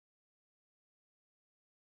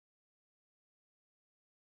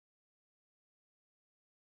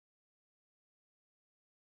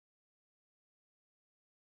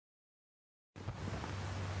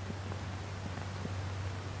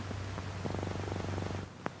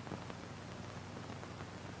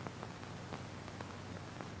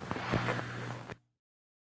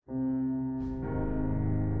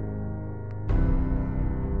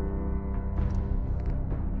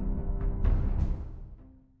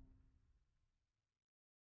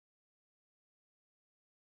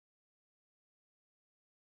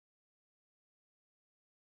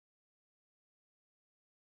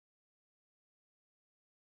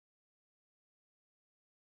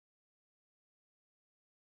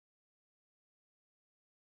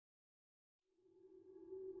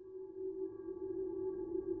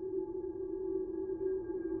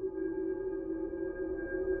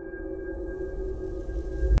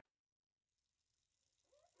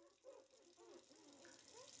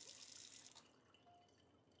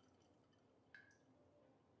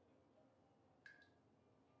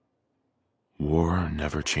war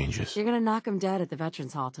never changes. You're gonna knock him dead at the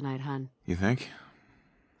Veterans Hall tonight, hun. You think?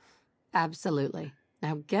 Absolutely.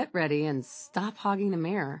 Now get ready and stop hogging the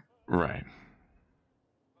mirror. Right.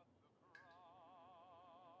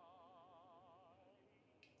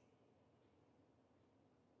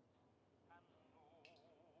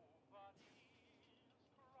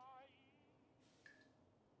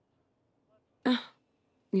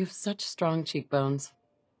 You have such strong cheekbones.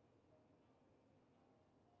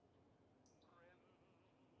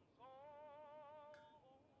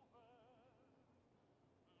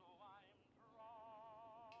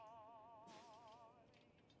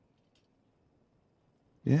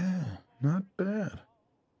 Yeah, not bad.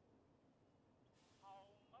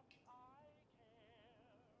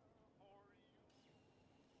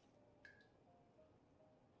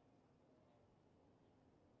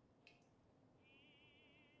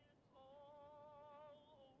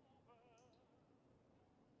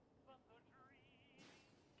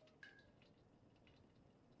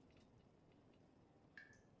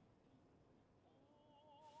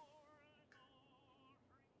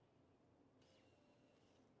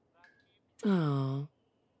 Oh,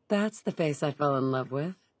 that's the face I fell in love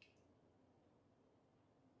with.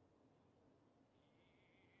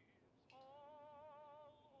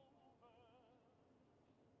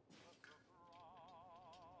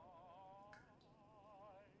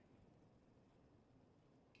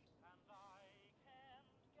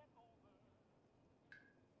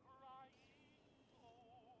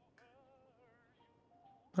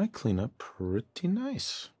 I clean up pretty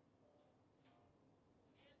nice.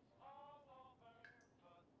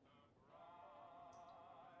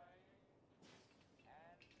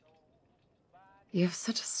 You have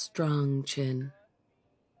such a strong chin.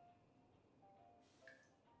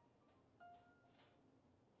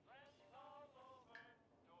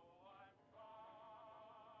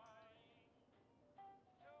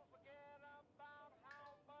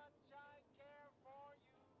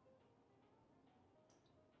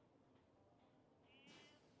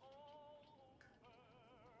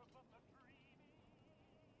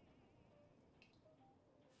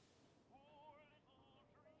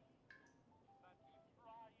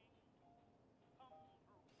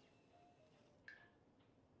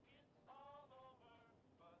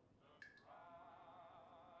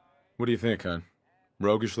 What do you think, hon?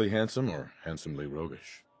 Roguishly handsome or handsomely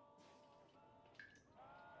roguish?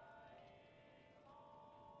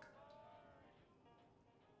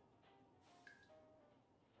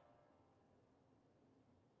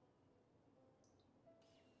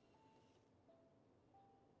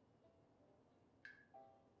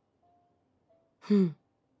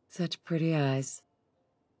 Such pretty eyes.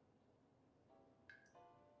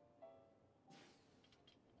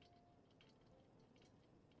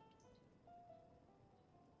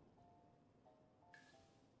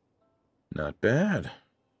 Not bad.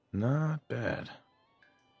 Not bad.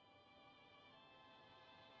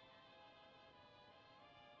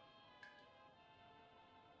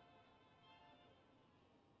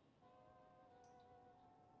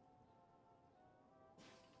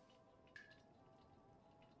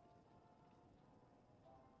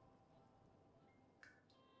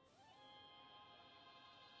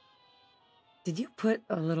 Did you put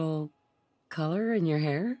a little color in your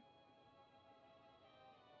hair?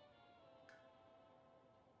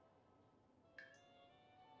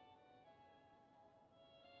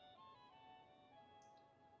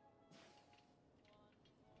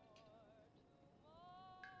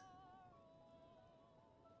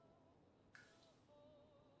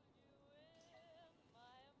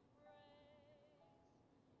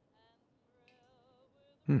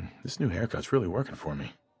 This new haircut's really working for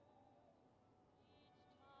me.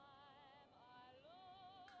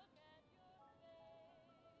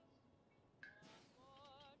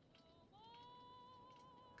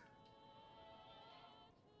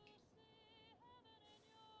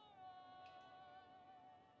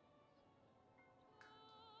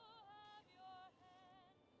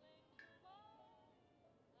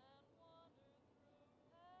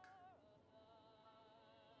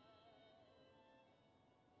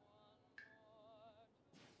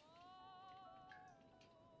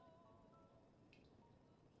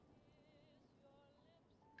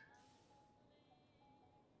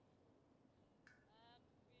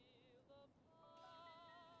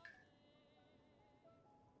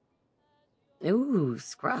 Ooh,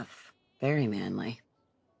 scruff. Very manly.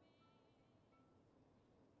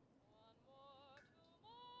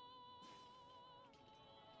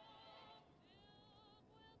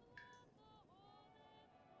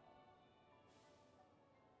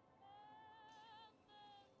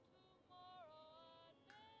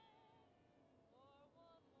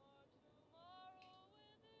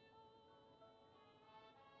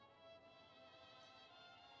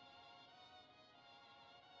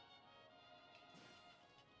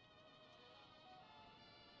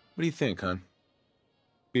 What do you think, hon?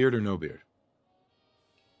 Beard or no beard?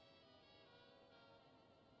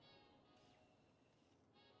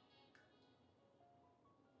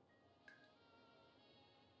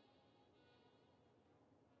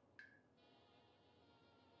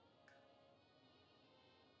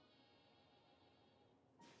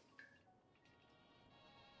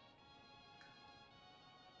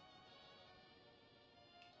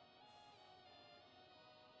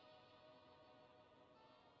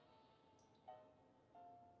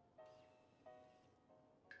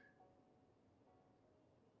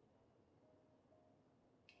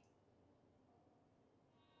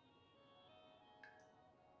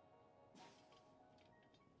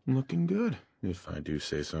 Looking good, if I do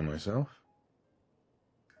say so myself.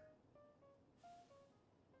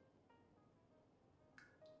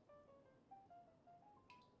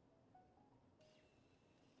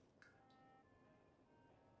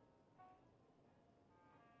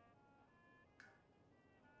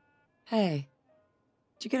 Hey,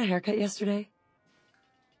 did you get a haircut yesterday?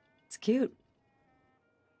 It's cute.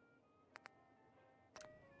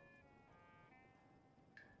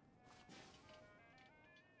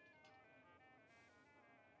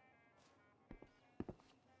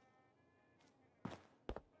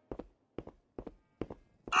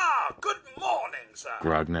 Ah, good morning, sir.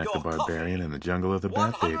 Grognak the Your Barbarian coffee, in the Jungle of the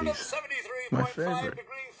Bat Babies. 173.5 My favorite.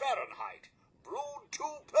 degree Fahrenheit, brewed to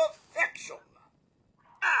perfection.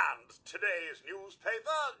 And today's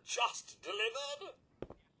newspaper just delivered.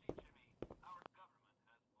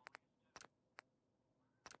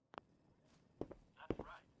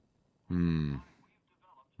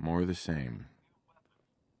 More of the same.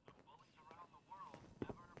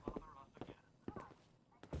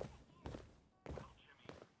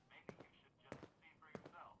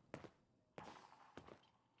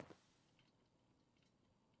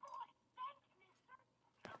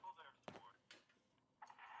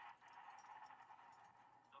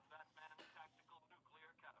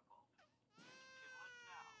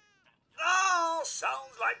 Oh, sounds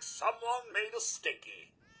like someone made a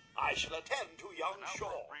sticky. I shall attend to young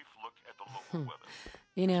Shaw.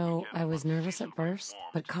 You know, I was nervous at first,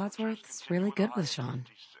 but Codsworth's really good with Sean.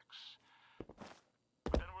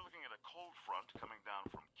 But then we're looking at a cold front coming down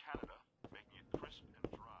from Canada, making it crisp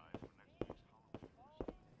and dry for next week's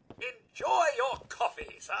holidays. Enjoy your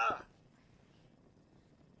coffee, sir.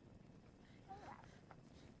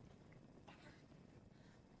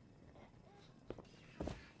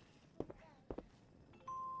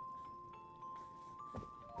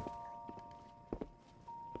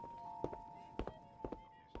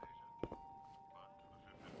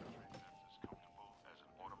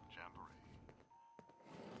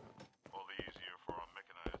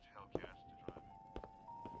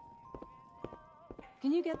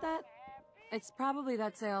 Can you get that? It's probably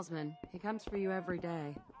that salesman. He comes for you every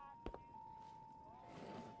day.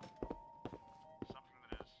 Something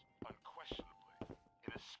that is unquestionably,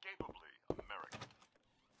 inescapably American.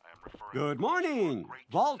 I am referring Good to morning. great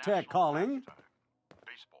Vault-Tec national calling. pastime,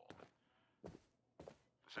 baseball.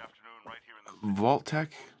 This afternoon, right here in the Vault-Tec?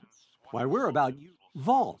 Why, we're about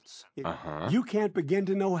vaults. Uh-huh. You can't begin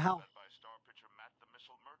to know how. by star pitcher Matt the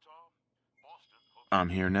Missile Murtaugh, Boston. I'm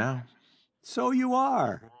here now. So you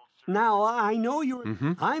are. Now, I know you're...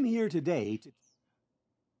 Mm-hmm. I'm here today to...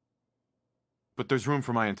 But there's room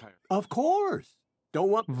for my entire... Of course. Don't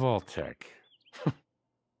want... Vault-Tec.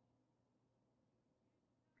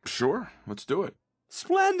 Sure, let's do it.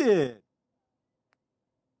 Splendid.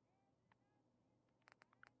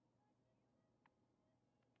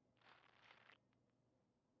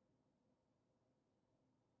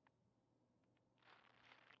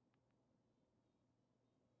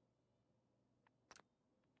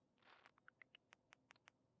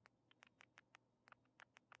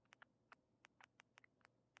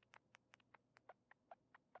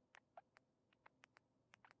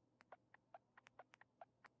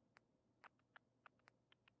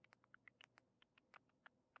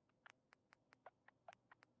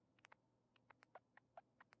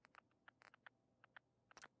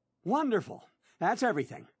 Wonderful. That's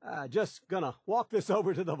everything. Just gonna walk this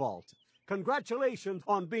over to the vault. Congratulations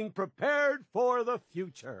on being prepared for the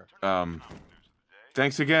future.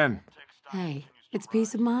 Thanks again. Hey, it's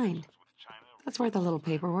peace of mind. That's worth a little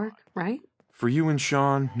paperwork, right? For you and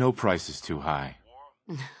Sean, no price is too high.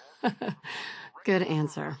 Good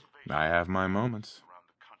answer. I have my moments.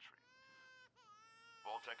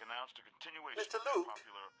 Mr. Luke,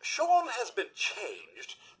 Sean has been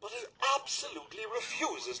changed, but he absolutely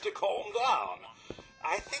refuses to calm down.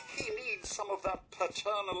 I think he needs some of that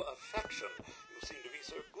paternal affection you seem to be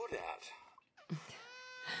so good at.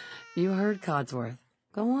 You heard Codsworth.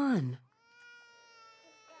 Go on.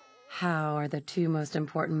 How are the two most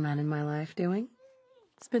important men in my life doing?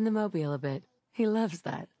 Spin the mobile a bit. He loves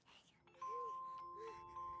that.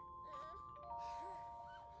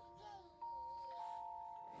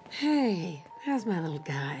 Hey, how's my little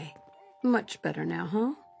guy? Much better now,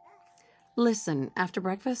 huh? Listen, after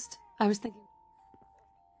breakfast, I was thinking...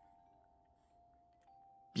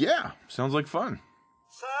 Yeah, sounds like fun.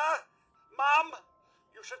 Sir, Mum,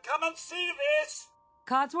 you should come and see this.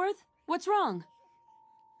 Codsworth? What's wrong?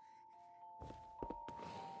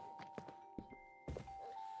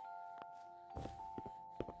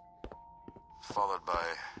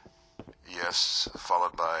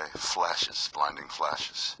 Followed by flashes, blinding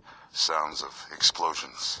flashes, sounds of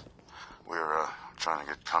explosions. We're trying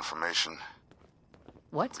to get confirmation.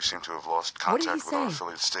 What? We seem to have lost What did contact he with our say?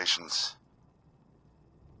 affiliate stations.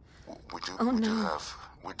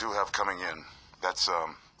 We do have coming in. That's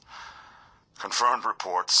confirmed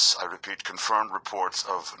reports. I repeat, confirmed reports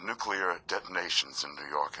of nuclear detonations in New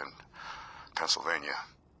York and Pennsylvania.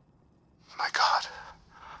 My God.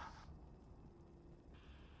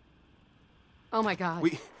 Oh my God.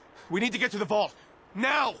 We need to get to the vault.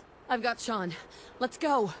 Now! I've got Sean. Let's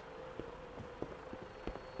go.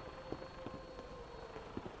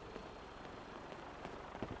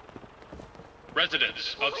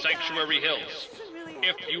 Residents of Sanctuary Hills,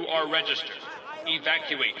 if you are registered,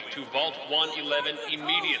 evacuate to Vault 111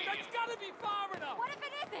 immediately. What if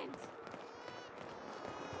it isn't?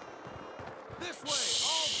 This way,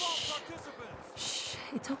 all vault participants! Shh,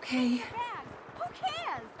 it's okay. Bags. Who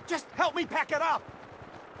cares? Just help me pack it up!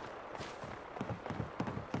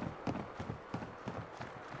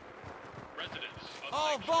 Residents of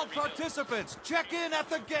All vault Sanctuary Hills, participants, check in at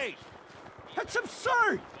the gate! That's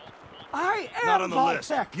absurd! I am Not on the Vault list.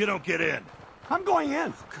 Sec. You don't get in. I'm going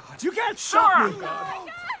in. You can't stop me.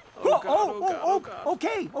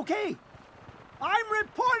 Okay. I'm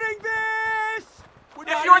reporting this!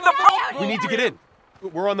 If you're in the vault, we need to get in.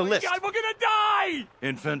 We're on the list. God, we're gonna die!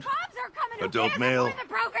 Infant, Cops are coming to Adult get us. male. We're in the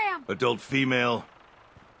program. adult female.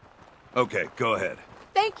 Okay, go ahead.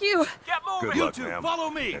 Thank you. Good luck, ma'am. Follow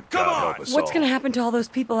me. And Come God on. help us What's all. gonna happen to all those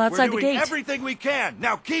people We're outside the doing gate? everything we can.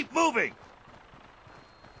 Now keep moving.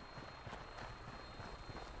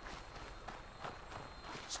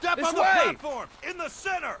 Step This on the way. platform in the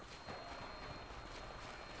center.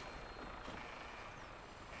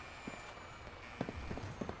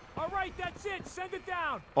 All right, that's it. Send it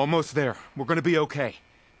down. Almost there. We're gonna be okay.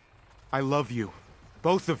 I love you.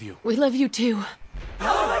 Both of you. We love you too.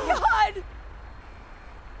 Oh my God!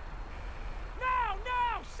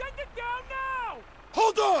 Now! Send it down now!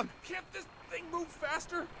 Hold on. Can't this thing move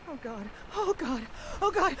faster? Oh God. Oh God.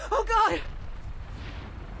 Oh God. Oh God.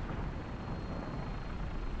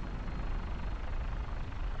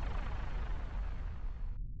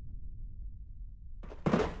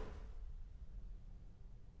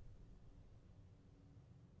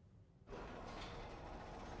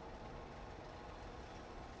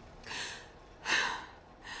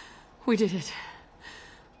 We did it.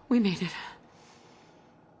 We made it.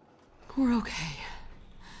 We're okay.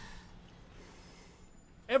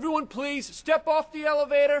 Everyone please step off the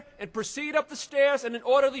elevator and proceed up the stairs in an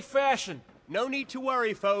orderly fashion. No need to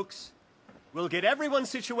worry, folks. We'll get everyone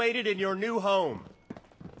situated in your new home.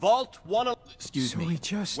 Vault 1... Excuse me.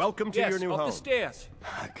 Welcome to Yes, your new up home. the stairs.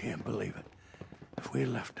 I can't believe it. If we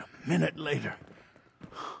left a minute later.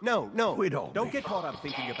 No, We'd all don't be- get caught up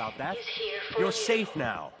thinking about that. is here for You're you. safe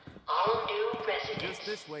now. All new residents, Just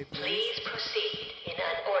this way, please. please proceed in an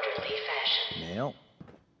orderly fashion. Male.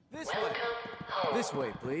 This Welcome home. This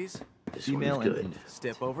way, please. Female and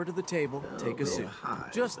Step over to the table, take a seat.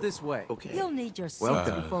 Just this way. okay. You'll need your suit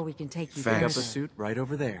Welcome. before we can take you Thanks. Pick up there. a suit right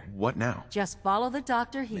over there. What now? Just follow the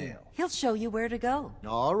doctor here. Male. He'll show you where to go.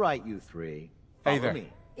 All right, you three. Hey Follow there. me.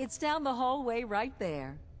 It's down the hallway right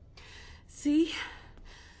there. See?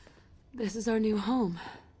 This is our new home.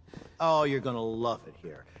 Oh, you're gonna love it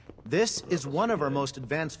here. This is one of our most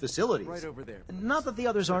advanced facilities. Right over there. Not that the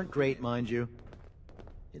others aren't great, mind you.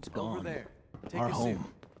 It's gone. Over there. Take Our a home. seat.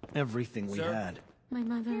 Everything we Sir? had. My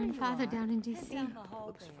mother and father down in D.C. Down the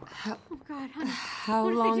hall there. Oh, God, honey. How What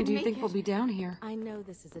if they long didn't do you make think it? we'll be down here? I know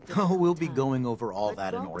this is a Oh, difficult we'll be time, going over all but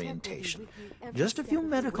that in Vault Tech will be orientation. with you every Just a few step of the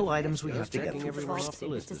medical way. items we have to get checking through everyone first. off the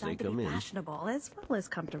list as they Designed to come be in. fashionable as well as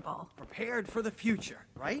comfortable. Prepared for the future,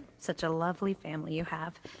 right? Such a lovely family you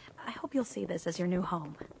have. I hope you'll see this as your new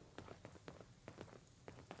home.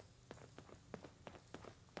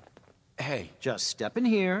 Hey, Just step in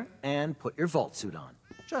here and put your vault suit on.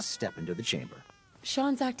 Just step into the chamber.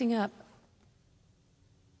 Sean's acting up.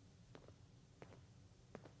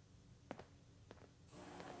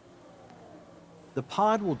 The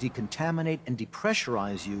pod will decontaminate and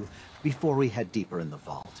depressurize you before we head deeper in the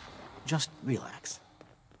vault. Just relax.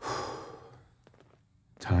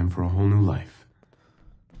 Time for a whole new life.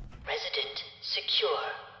 Resident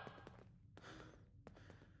secure.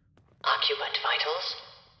 Occupant vitals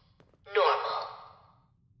normal.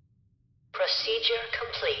 Procedure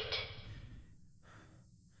complete.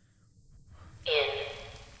 In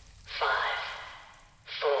 5,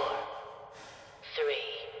 4, 3,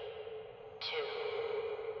 2,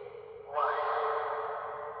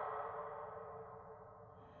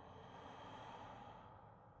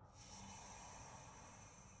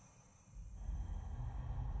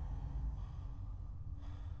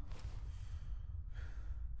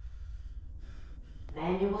 1.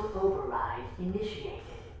 Manual override initiated.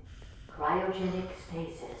 Cryogenic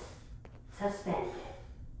stasis suspended.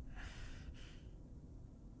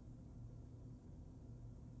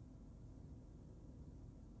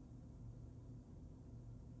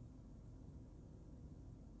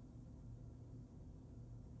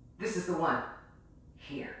 This is the one.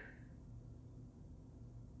 Here.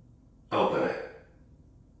 Open it.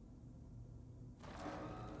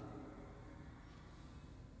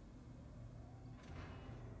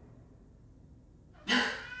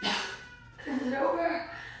 Is it over?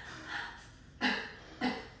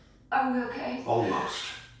 Are we okay? Almost.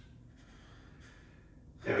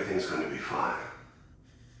 Everything's going to be fine.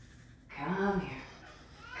 Come here.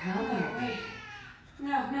 Come here, baby.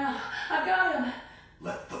 No, I got him.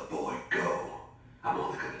 Let the boy go. I'm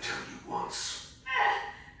only going to tell you once.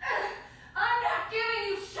 I'm not giving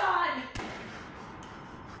you Sean.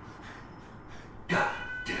 God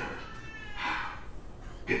damn it.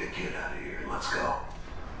 Get the kid out of here and let's go.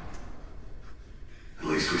 At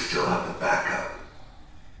least we still have the backup.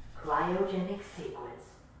 Cryogenic sequence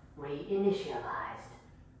reinitialized.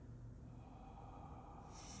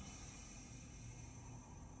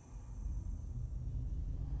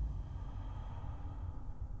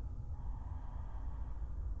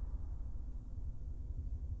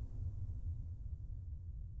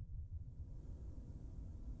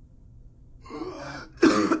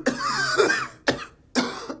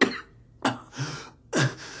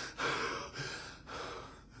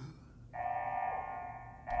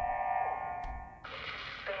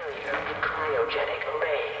 Failure in cryogenic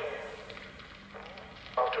array.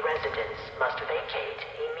 Vault residents must vacate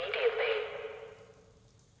immediately.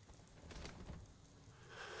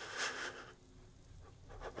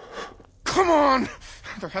 Come on!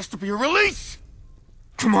 There has to be a release!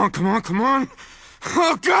 Come on, come on, come on!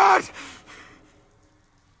 Oh, God!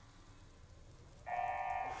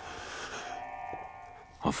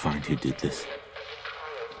 I'll find who did this,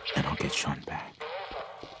 and I'll get Sean back.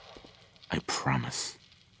 I promise.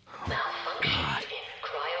 Oh, God.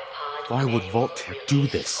 Why would Voltaire do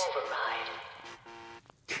this?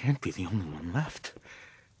 Can't be the only one left.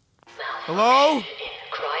 Hello?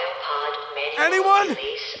 Anyone?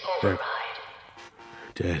 They're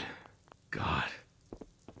dead. God.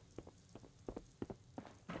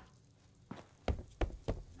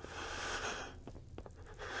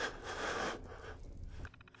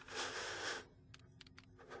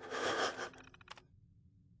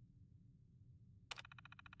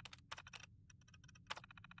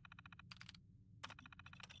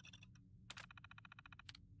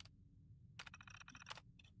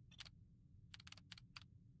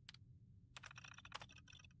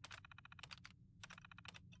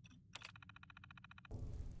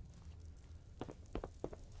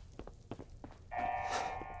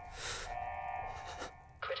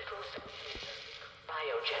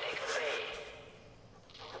 Cryogenic array.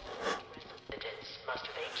 Residents must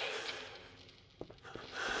vacate.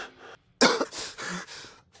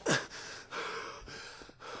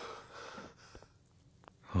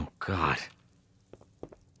 Oh, God.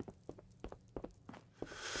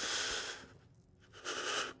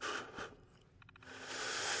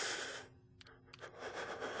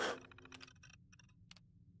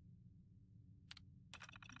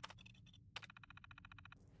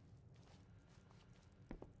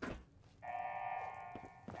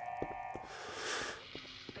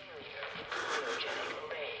 Cryogenic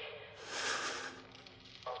array.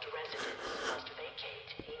 Vault residents must vacate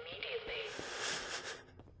immediately.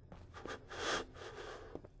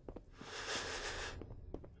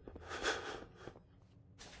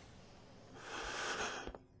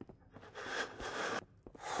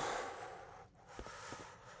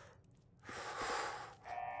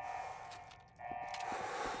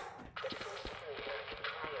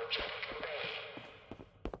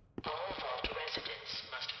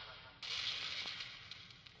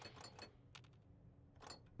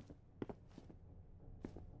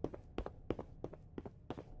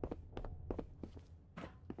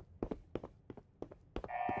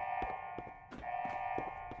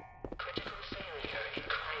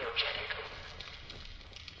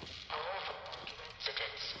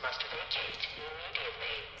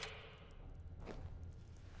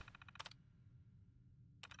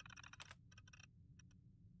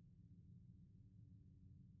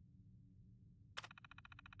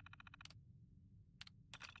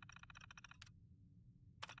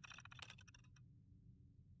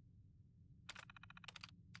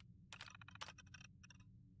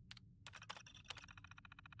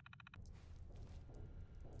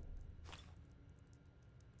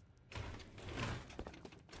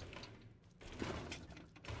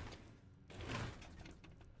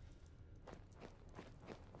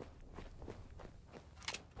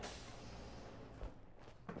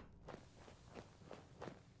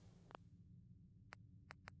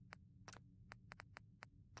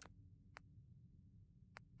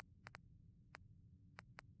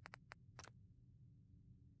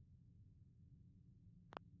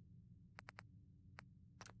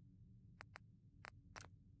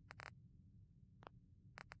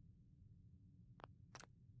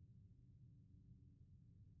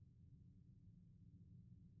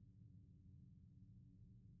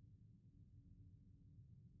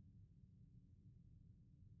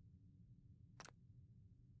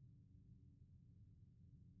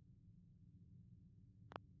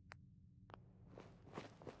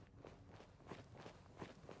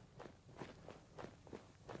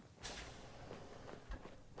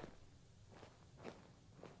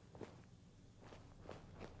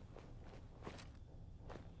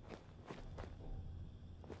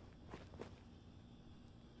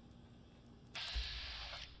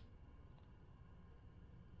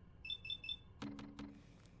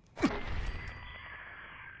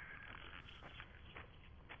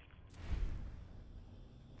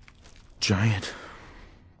 Giant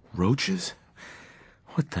roaches?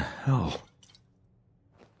 What the hell?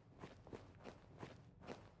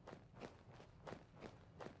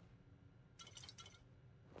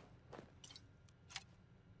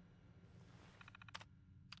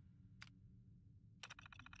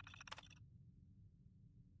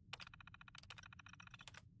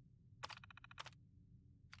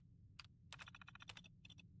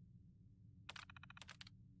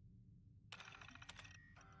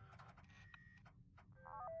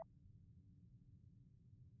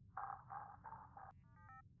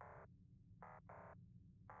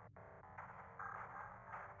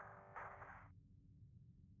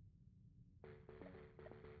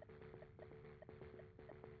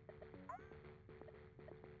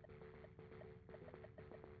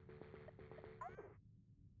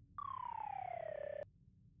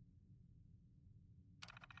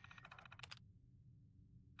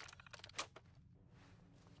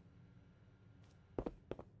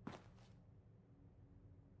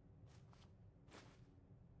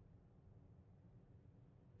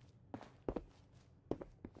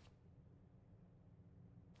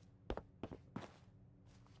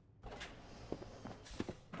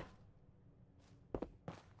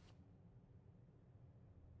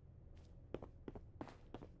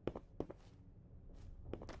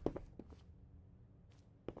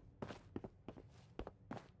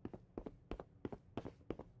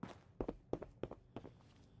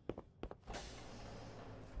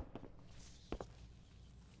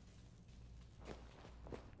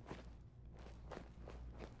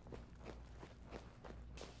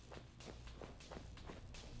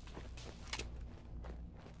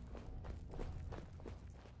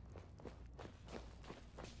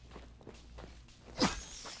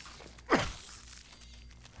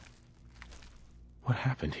 What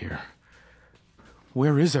happened here?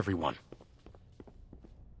 Where is everyone?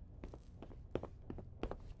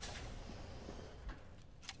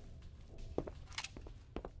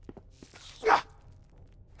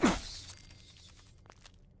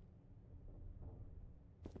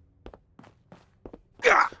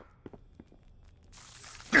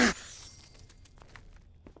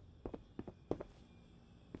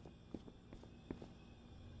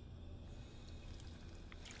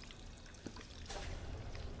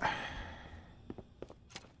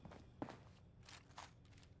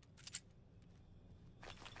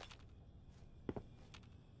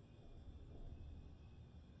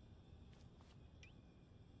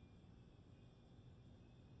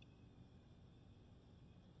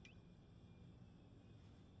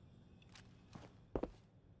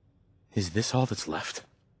 Is this all that's left?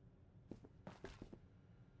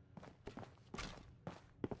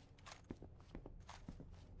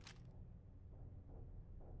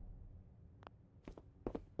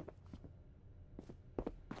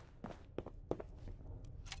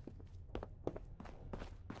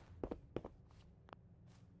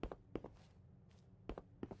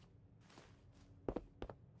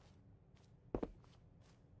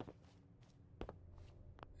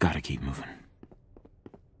 Gotta keep moving.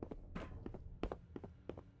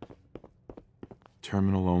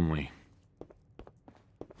 Terminal only.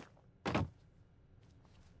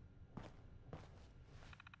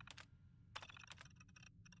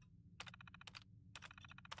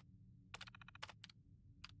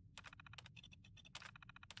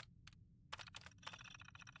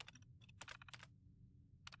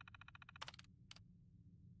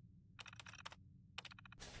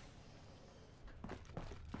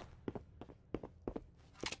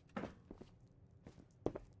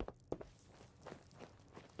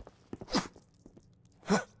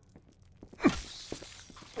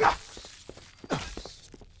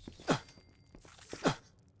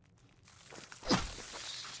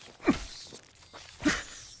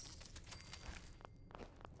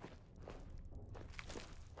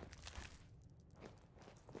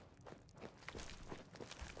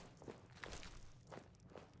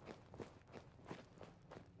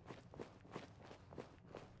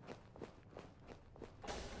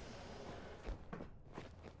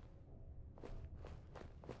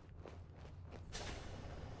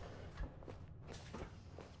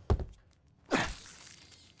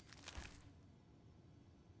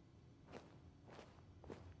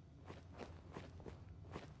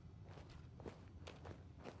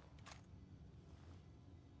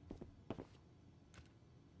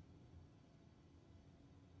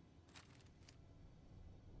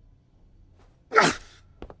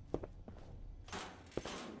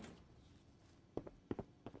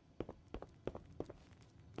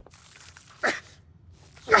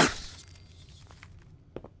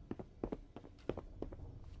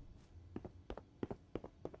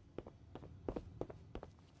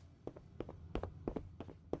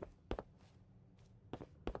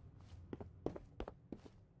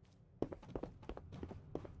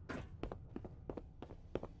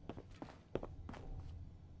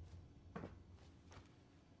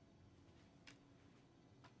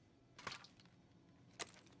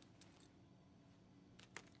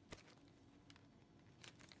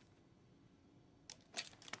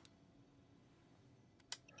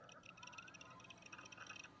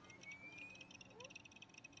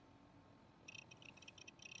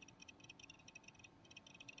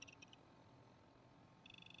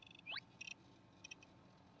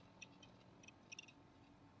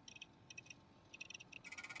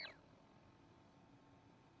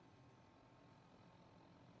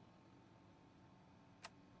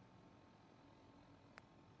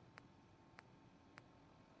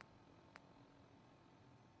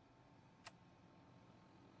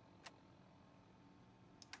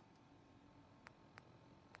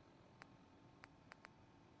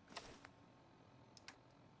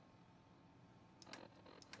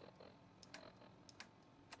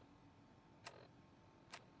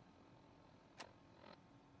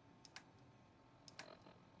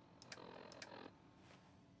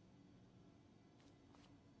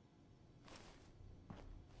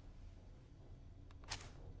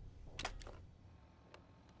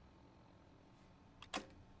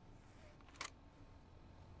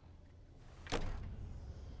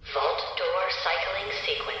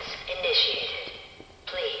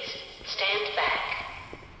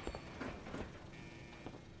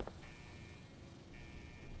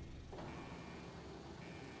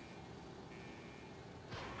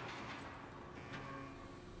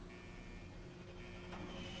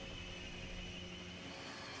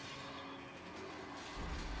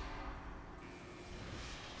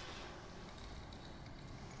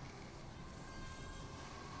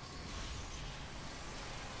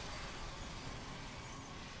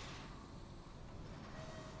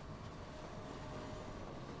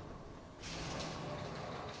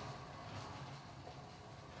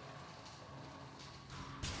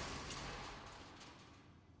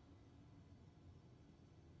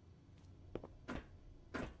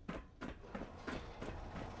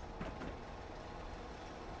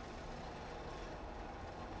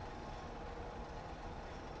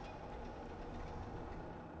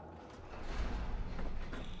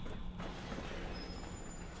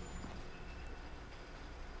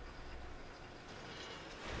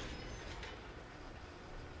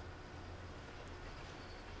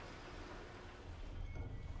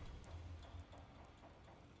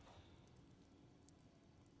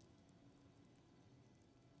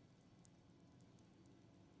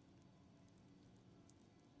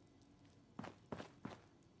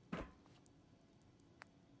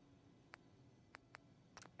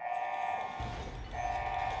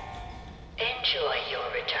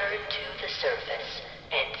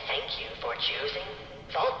 Choosing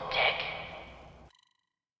Vault Tech.